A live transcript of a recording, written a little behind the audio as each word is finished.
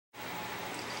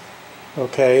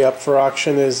Okay, up for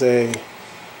auction is a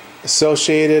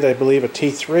Associated, I believe a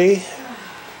T3.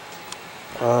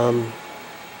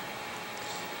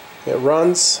 It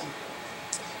runs.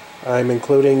 I'm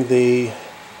including the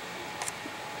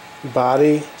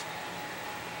body,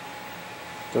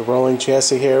 the rolling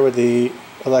chassis here with the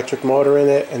electric motor in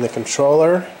it, and the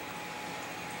controller.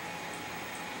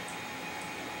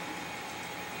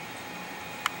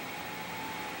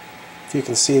 If you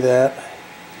can see that.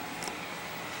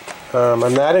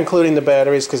 I'm not including the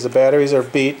batteries because the batteries are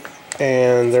beat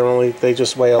and they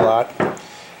just weigh a lot.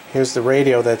 Here's the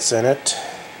radio that's in it.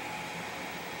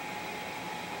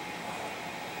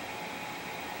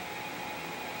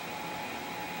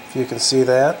 If you can see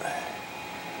that.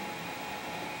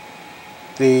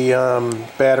 The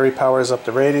battery powers up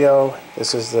the radio.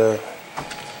 This is the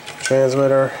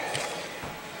transmitter.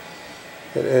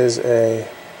 It is a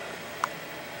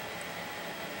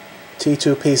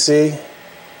T2 PC.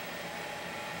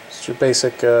 It's your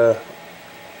basic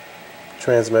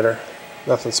transmitter,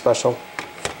 nothing special.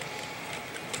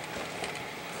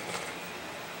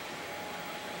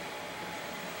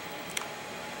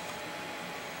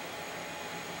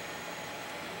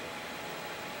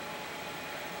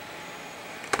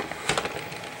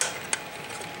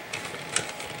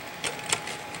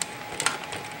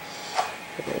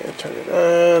 And turn it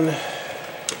on.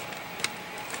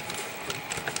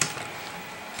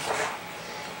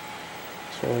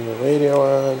 Turn the radio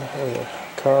on in the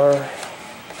car.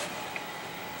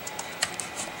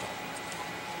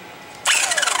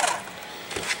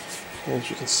 As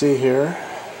you can see here,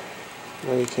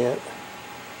 no you can't.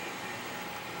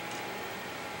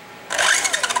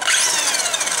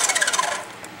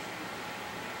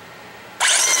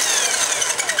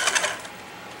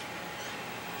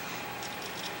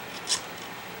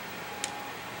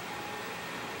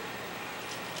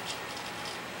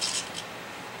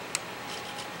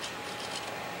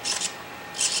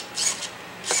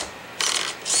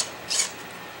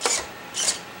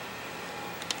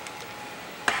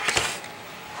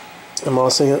 I'm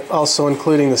also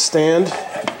including the stand.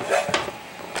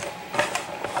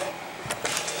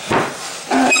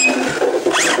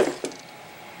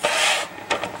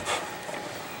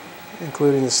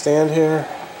 Including the stand here.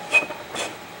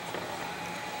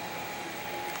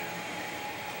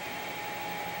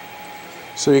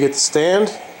 So you get the stand,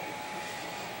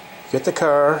 you get the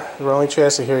car, the rolling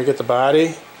chassis here, you get the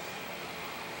body,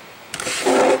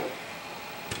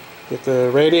 get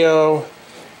the radio.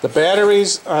 The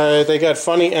batteries, they got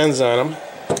funny ends on them.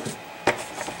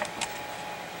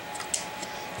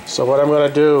 So what I'm going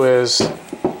to do is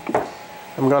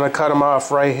I'm going to cut them off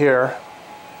right here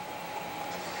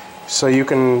so you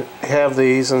can have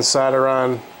these and solder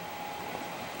on,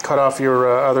 cut off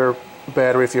your other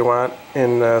battery if you want,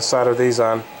 and solder these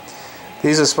on.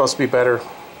 These are supposed to be better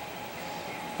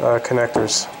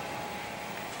connectors.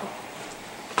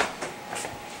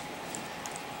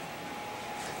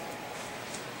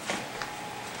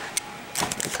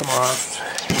 Come off.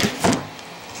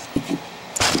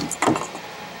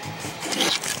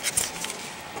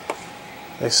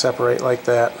 They separate like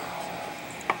that.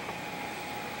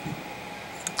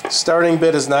 Starting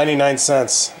bid is 99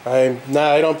 cents. I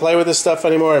don't play with this stuff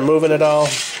anymore. I'm moving it all,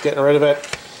 getting rid of it.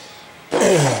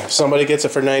 If somebody gets it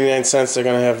for 99 cents, they're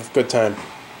going to have a good time.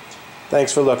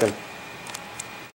 Thanks for looking.